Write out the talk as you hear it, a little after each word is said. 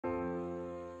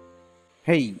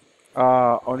Hey,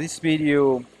 on this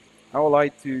video, I would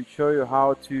like to show you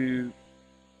how to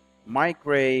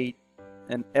migrate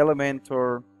an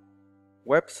Elementor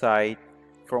website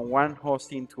from one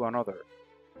hosting to another.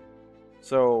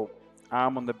 So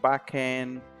I'm on the back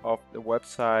end of the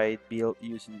website built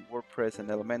using WordPress and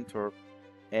Elementor,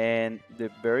 and the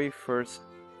very first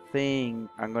thing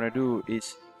I'm gonna do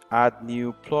is add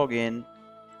new plugin,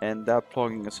 and that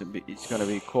plugin is gonna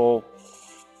be called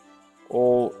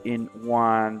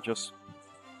all-in-one. Just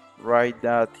write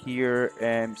that here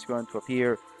and it's going to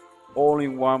appear.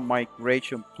 All-in-one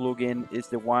migration plugin is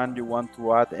the one you want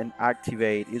to add and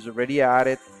activate. It's already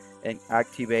added and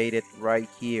activated right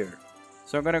here.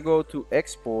 So I'm gonna go to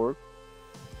export,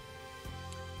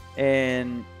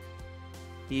 and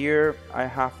here I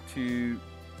have to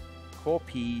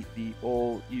copy the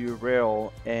old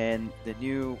URL, and the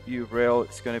new URL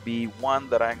is going to be one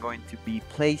that I'm going to be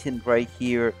placing right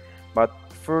here. But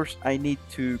first I need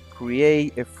to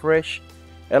create a fresh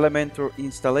Elementor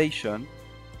installation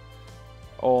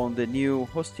on the new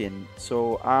hosting.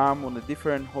 So I'm on a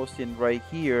different hosting right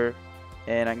here,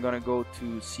 and I'm gonna go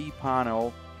to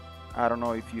Cpanel. I don't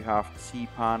know if you have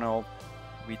Cpanel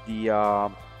with the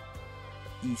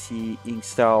easy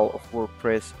install of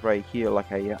WordPress right here,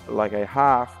 like I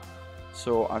have.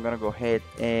 So I'm gonna go ahead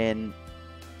and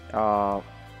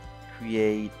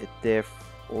create a dev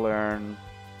learn,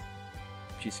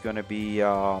 which is gonna be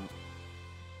a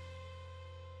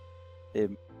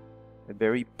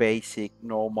very basic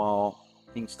normal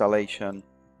installation.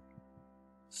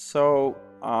 So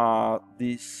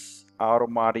this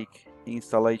automatic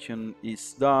installation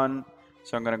is done.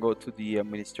 So I'm gonna go to the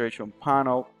administration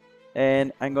panel,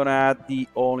 and I'm gonna add the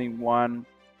all-in-one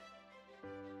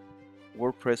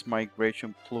WordPress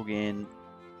migration plugin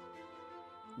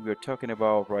we're talking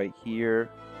about right here.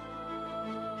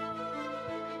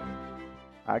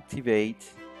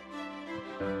 Activate,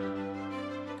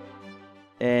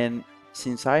 and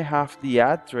since I have the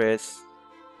address,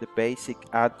 the basic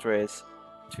address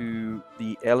to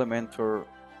the Elementor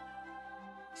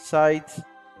site,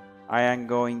 I am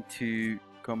going to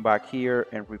come back here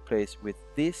and replace with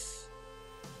this.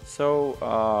 So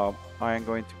I am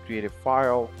going to create a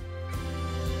file.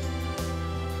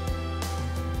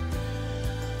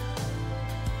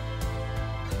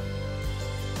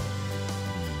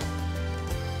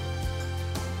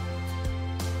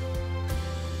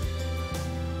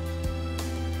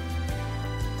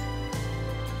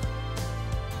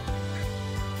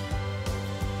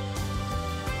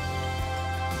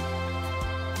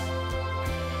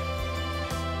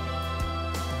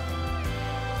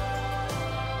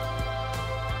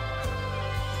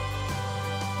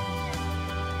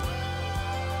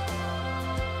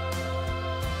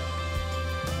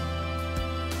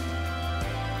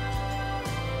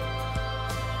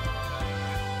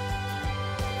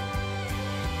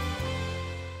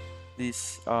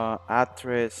 This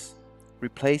address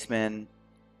replacement,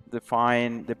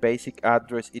 define the basic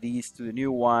address it is to the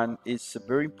new one, is a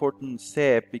very important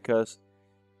step, because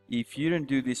if you don't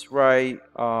do this right,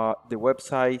 the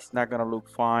website is not gonna look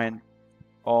fine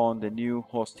on the new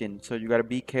hosting. So you gotta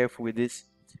be careful with this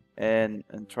and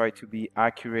try to be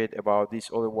accurate about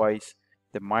this, otherwise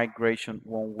the migration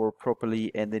won't work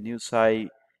properly and the new site,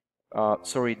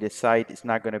 the site is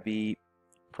not gonna be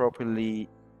properly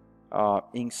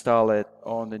install it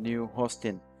on the new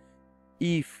hosting.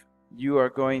 If you are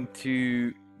going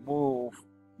to move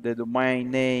the domain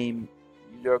name,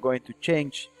 you are going to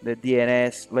change the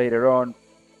DNS later on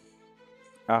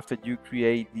after you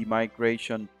create the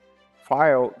migration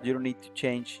file, you don't need to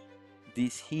change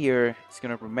this here. It's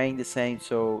going to remain the same,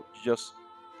 so just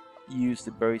use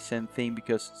the very same thing,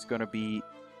 because it's going to be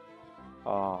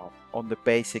on the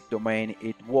basic domain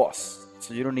it was,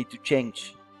 so you don't need to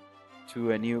change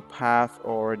to a new path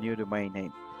or a new domain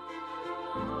name.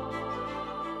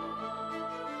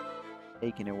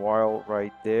 Taking a while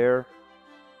right there.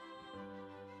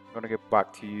 I'm gonna get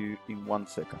back to you in 1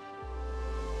 second.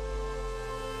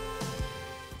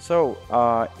 So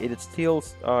it is still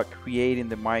creating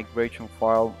the migration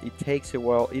file. It takes a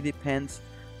while. It depends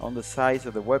on the size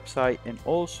of the website and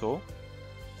also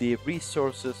the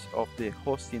resources of the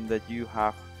hosting that you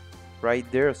have. Right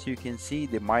there, as you can see,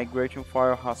 the migration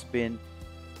file has been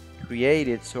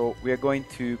created. So we are going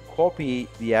to copy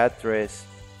the address.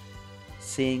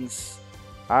 Since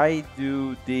I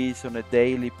do this on a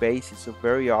daily basis, so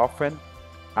very often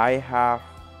I have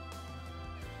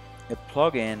a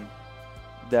plugin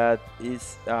that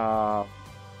is an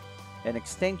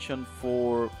extension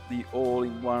for the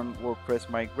all-in-one WordPress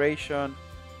migration.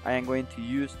 I am going to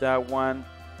use that one,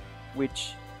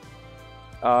 which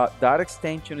that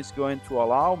extension is going to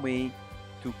allow me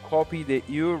to copy the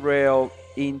URL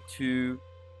into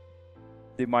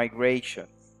the migration.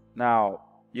 Now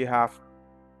you have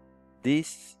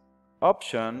this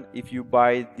option if you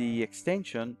buy the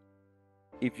extension.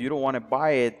 If you don't want to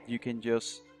buy it, you can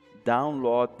just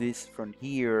download this from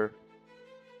here.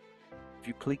 If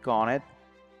you click on it,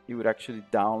 it would actually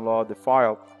download the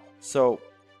file. So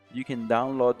you can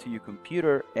download to your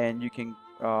computer, and you can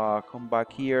come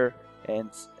back here and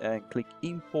click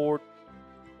import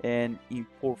and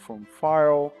import from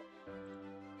file,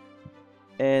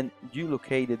 and you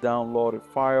locate the downloaded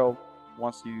file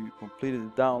once you completed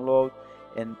the download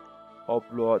and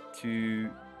upload to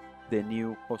the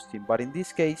new hosting. But in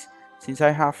this case, since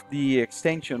I have the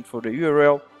extension for the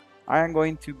URL, I am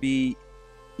going to be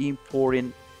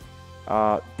importing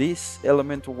this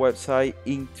Elementor website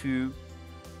into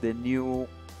the new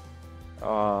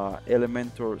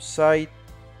Elementor site,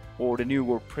 or the new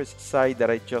WordPress site that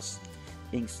I just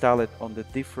installed on the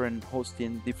different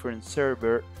hosting, different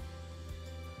server.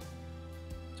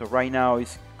 So right now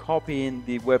it's copying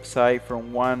the website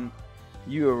from one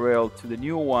URL to the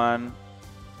new one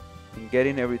and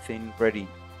getting everything ready.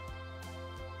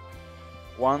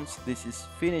 Once this is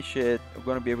finished, we're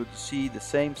going to be able to see the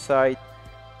same site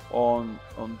on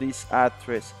this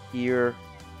address here,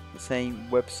 the same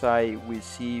website we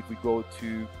see if we go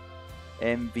to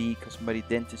MV Cosmetic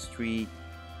Dentistry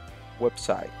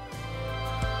website.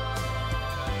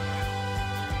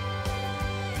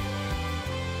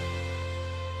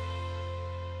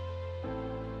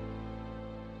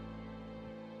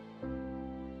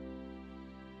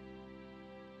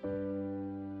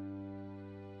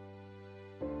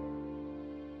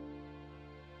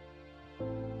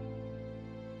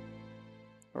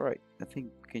 Alright, I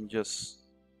think we can just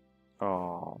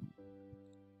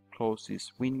close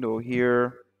this window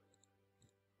here.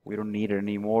 We don't need it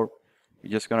anymore.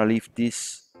 We're just gonna leave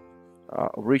this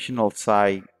original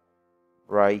site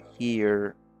right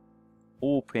here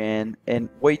open and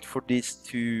wait for this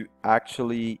to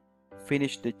actually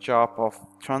finish the job of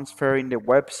transferring the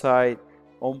website,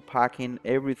 unpacking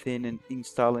everything, and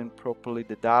installing properly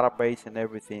the database and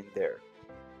everything there.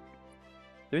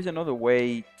 There's another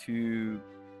way to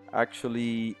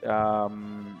actually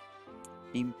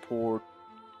import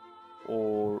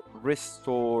or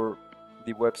restore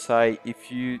the website.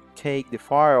 If you take the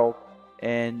file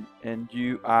and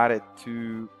you add it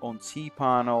to on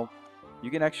Cpanel,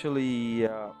 you can actually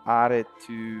add it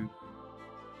to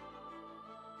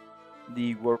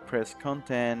the WordPress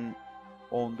content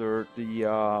under the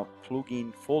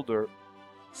plugin folder.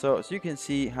 So as you can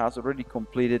see, it has already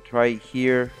completed right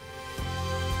here.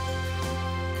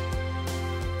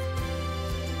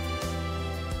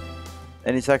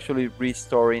 And it's actually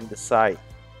restoring the site.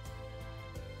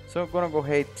 So I'm gonna go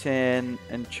ahead and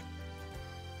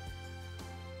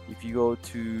if you go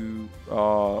to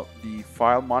the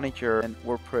file manager and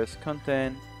WordPress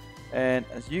content, and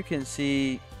as you can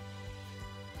see,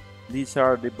 these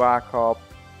are the backups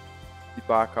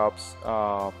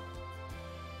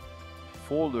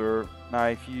folder. Now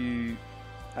if you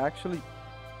actually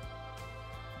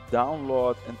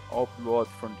download and upload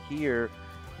from here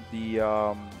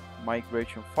the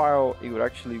migration file, it would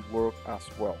actually work as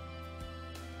well.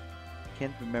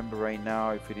 Can't remember right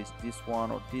now if it is this one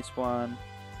or this one,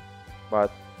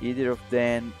 but either of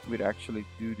them would actually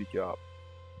do the job.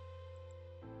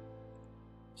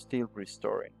 Still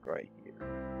restoring right here.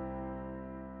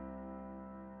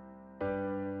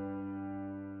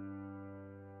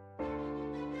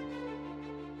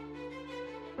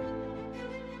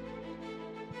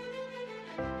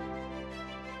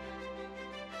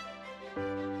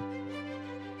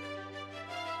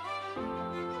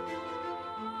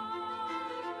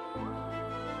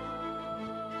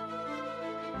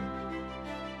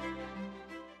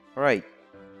 Right,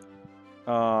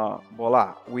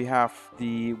 voila, we have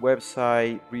the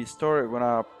website restored. We're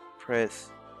gonna press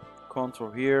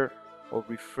Ctrl here or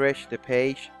refresh the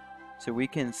page so we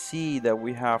can see that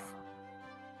we have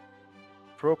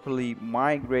properly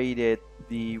migrated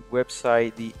the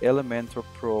website, the Elementor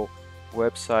Pro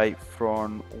website,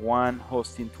 from one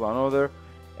hosting to another,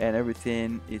 and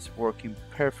everything is working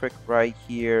perfect right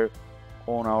here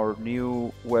on our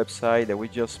new website that we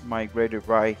just migrated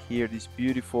right here, this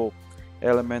beautiful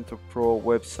Elementor Pro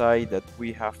website that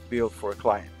we have built for a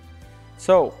client.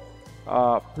 So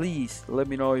please let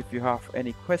me know if you have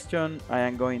any question. I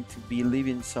am going to be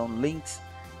leaving some links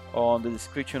on the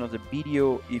description of the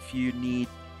video if you need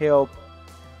help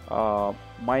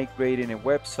migrating a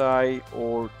website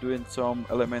or doing some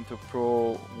Elementor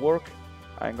Pro work.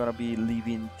 I'm gonna be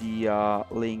leaving the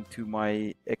link to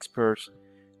my experts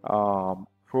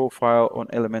profile on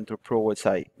Elementor Pro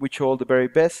website. Wish you all the very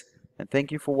best, and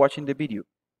thank you for watching the video.